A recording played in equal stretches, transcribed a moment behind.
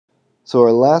So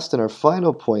our last and our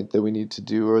final point that we need to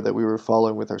do, or that we were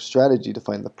following with our strategy to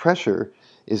find the pressure,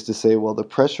 is to say, well, the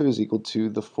pressure is equal to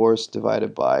the force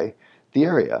divided by the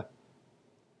area.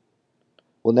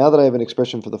 Well, now that I have an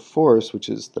expression for the force, which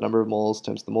is the number of moles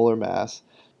times the molar mass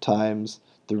times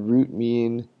the root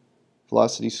mean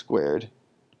velocity squared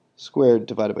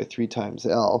divided by 3 times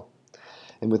L,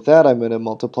 and with that I'm going to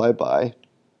multiply by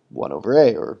 1 over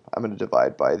A, or I'm going to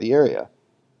divide by the area.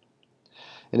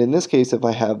 And in this case, if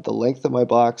I have the length of my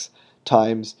box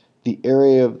times the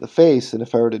area of the face, and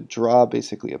if I were to draw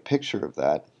basically a picture of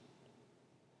that,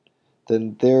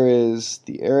 then there is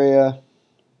the area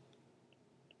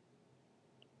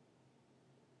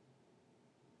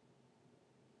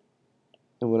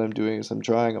and what I'm doing is I'm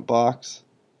drawing a box.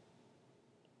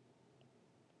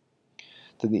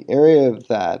 Then the area of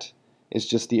that is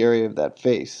just the area of that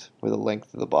face, where the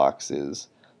length of the box is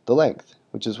the length,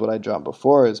 which is what I drawn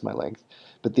before as my length.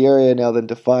 But the area now then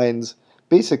defines,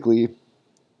 basically,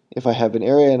 if I have an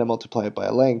area and I multiply it by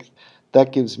a length,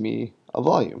 that gives me a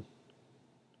volume.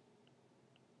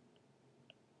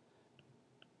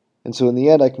 And so in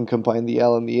the end I can combine the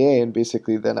L and the A, and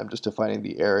basically then I'm just defining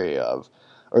the area of,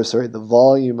 the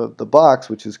volume of the box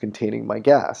which is containing my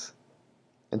gas.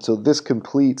 And so this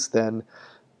completes then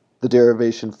the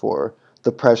derivation for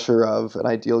the pressure of an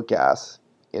ideal gas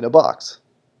in a box.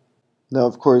 Now,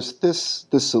 of course, this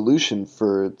solution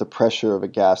for the pressure of a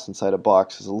gas inside a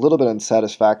box is a little bit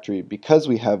unsatisfactory because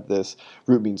we have this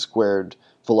root mean squared,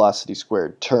 velocity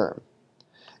squared term.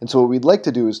 And so what we'd like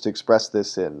to do is to express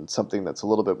this in something that's a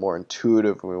little bit more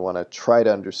intuitive, and we want to try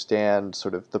to understand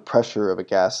sort of the pressure of a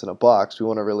gas in a box. We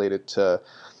want to relate it to,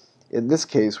 in this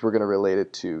case, we're going to relate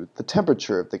it to the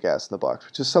temperature of the gas in the box,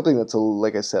 which is something that's,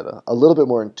 like I said, a little bit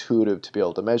more intuitive to be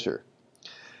able to measure.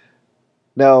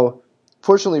 Now,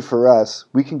 fortunately for us,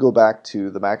 we can go back to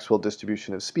the Maxwell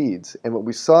distribution of speeds, and what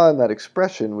we saw in that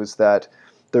expression was that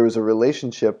there was a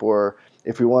relationship, or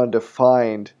if we wanted to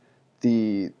find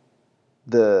the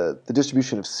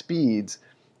distribution of speeds,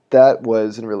 that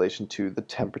was in relation to the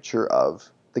temperature of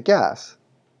the gas.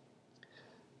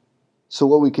 So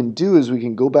what we can do is we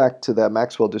can go back to that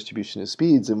Maxwell distribution of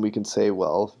speeds and we can say,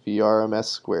 well, VRMS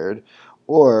squared,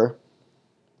 or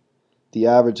the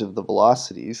average of the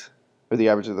velocities, or the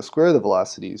average of the square of the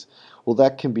velocities, well,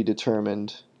 that can be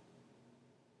determined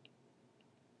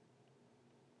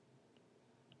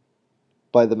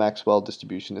by the Maxwell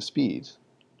distribution of speeds.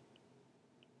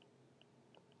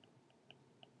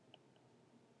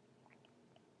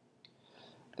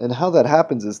 And how that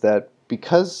happens is that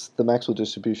because the Maxwell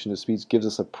distribution of speeds gives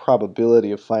us a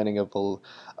probability of finding of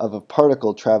a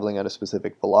particle traveling at a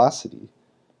specific velocity,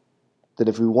 that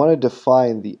if we wanted to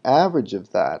find the average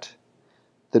of that,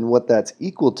 then what that's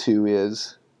equal to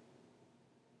is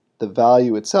the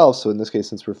value itself. So in this case,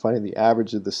 since we're finding the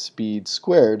average of the speed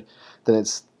squared, then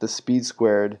it's the speed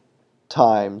squared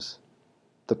times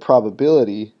the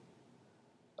probability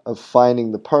of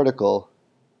finding the particle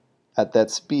at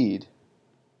that speed.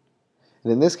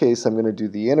 And in this case, I'm going to do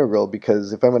the integral,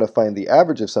 because if I'm going to find the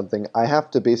average of something, I have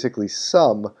to basically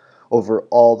sum over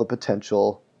all the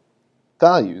potential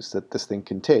values that this thing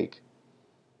can take.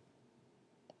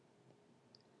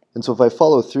 And so if I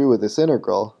follow through with this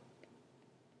integral,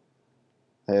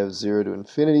 I have 0 to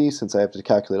infinity. Since I have to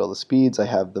calculate all the speeds, I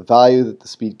have the value that the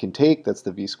speed can take, that's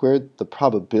the v squared. The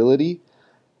probability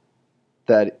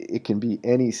that it can be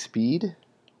any speed,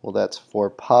 well, that's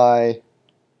 4 pi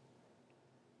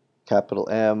capital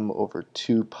M over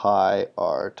 2 pi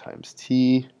r times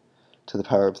t to the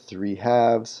power of 3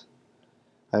 halves.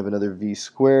 I have another v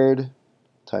squared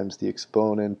times the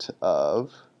exponent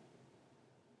of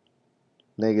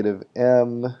negative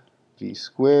m v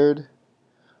squared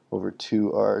over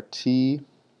 2rt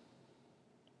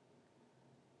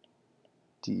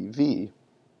dv.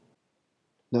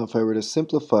 Now if I were to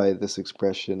simplify this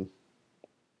expression,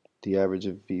 the average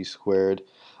of v squared,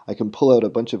 I can pull out a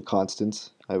bunch of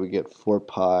constants. I would get 4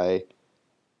 pi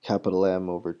capital M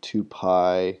over 2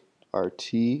 pi RT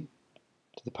to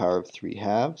the power of 3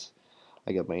 halves.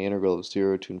 I got my integral of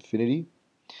 0 to infinity.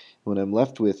 What I'm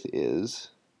left with is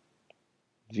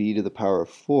v to the power of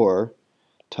 4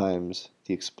 times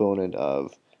the exponent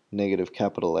of negative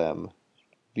capital M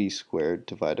v squared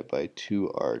divided by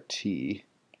 2RT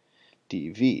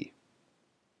dv.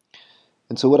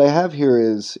 And so what I have here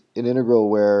is an integral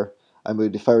where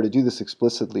if I were to do this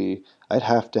explicitly, I'd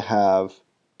have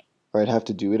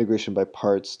to do integration by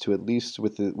parts to at least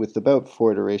with about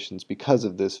 4 iterations because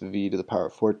of this v to the power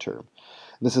of 4 term.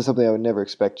 And this is something I would never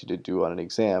expect you to do on an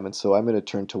exam, and so I'm going to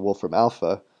turn to Wolfram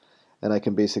alpha, and I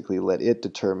can basically let it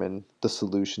determine the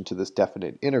solution to this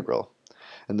definite integral.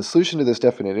 And the solution to this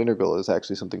definite integral is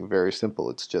actually something very simple.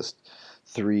 It's just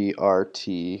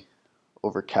 3RT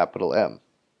over capital M.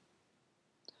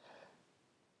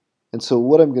 And so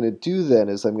what I'm going to do then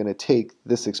is I'm going to take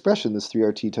this expression, this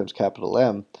 3RT times capital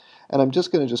M, and I'm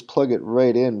just going to just plug it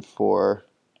right in for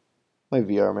my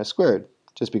VRMS squared,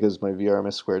 just because my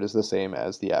VRMS squared is the same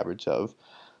as the average of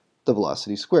the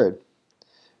velocity squared.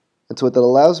 And so what that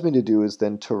allows me to do is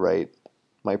then to write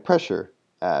my pressure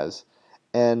as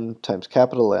N times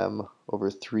capital M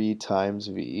over 3 times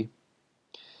V.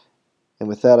 And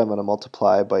with that I'm going to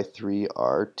multiply by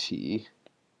 3RT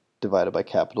divided by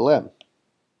capital M.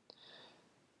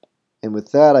 And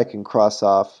with that I can cross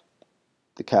off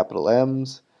the capital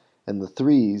M's and the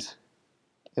 3's,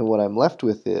 and what I'm left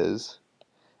with is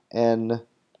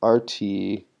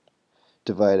nRT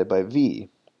divided by V,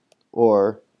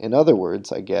 or in other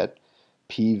words I get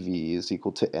PV is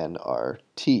equal to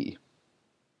nRT.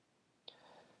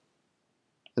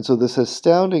 And so this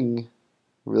astounding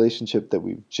relationship that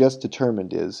we've just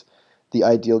determined is the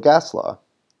ideal gas law.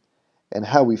 And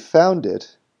how we found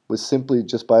it was simply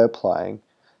just by applying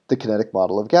the kinetic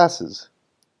model of gases,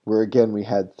 where again we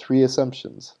had three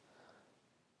assumptions.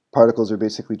 Particles are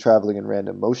basically traveling in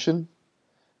random motion.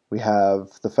 We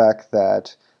have the fact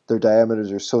that their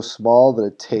diameters are so small that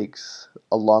it takes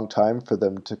a long time for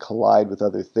them to collide with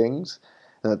other things,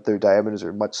 and that their diameters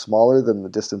are much smaller than the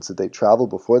distance that they travel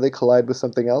before they collide with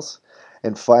something else.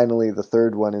 And finally, the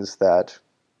third one is that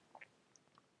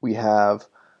we have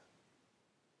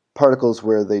particles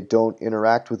where they don't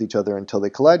interact with each other until they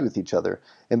collide with each other.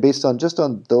 And based on just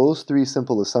on those three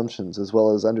simple assumptions, as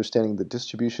well as understanding the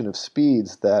distribution of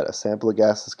speeds that a sample of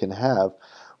gases can have,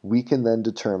 we can then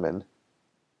determine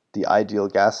the ideal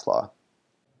gas law.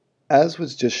 As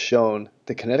was just shown,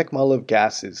 the kinetic model of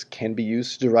gases can be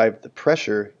used to derive the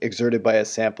pressure exerted by a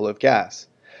sample of gas.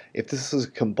 If this is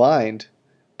combined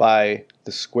by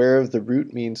the square of the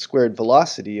root mean squared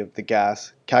velocity of the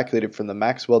gas calculated from the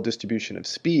Maxwell distribution of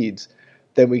speeds,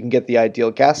 then we can get the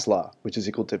ideal gas law, which is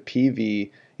equal to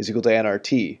PV is equal to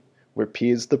nRT, where P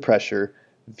is the pressure,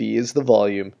 V is the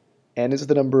volume, N is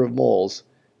the number of moles,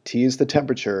 T is the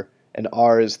temperature, and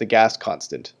R is the gas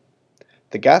constant.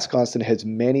 The gas constant has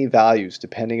many values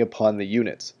depending upon the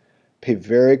units. Pay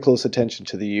very close attention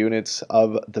to the units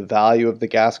of the value of the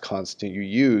gas constant you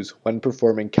use when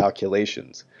performing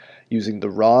calculations. Using the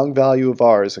wrong value of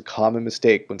R is a common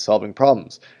mistake when solving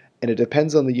problems, and it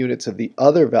depends on the units of the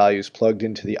other values plugged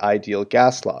into the ideal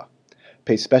gas law.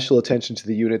 Pay special attention to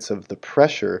the units of the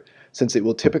pressure, since it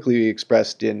will typically be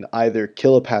expressed in either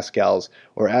kilopascals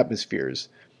or atmospheres,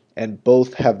 and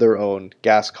both have their own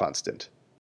gas constant.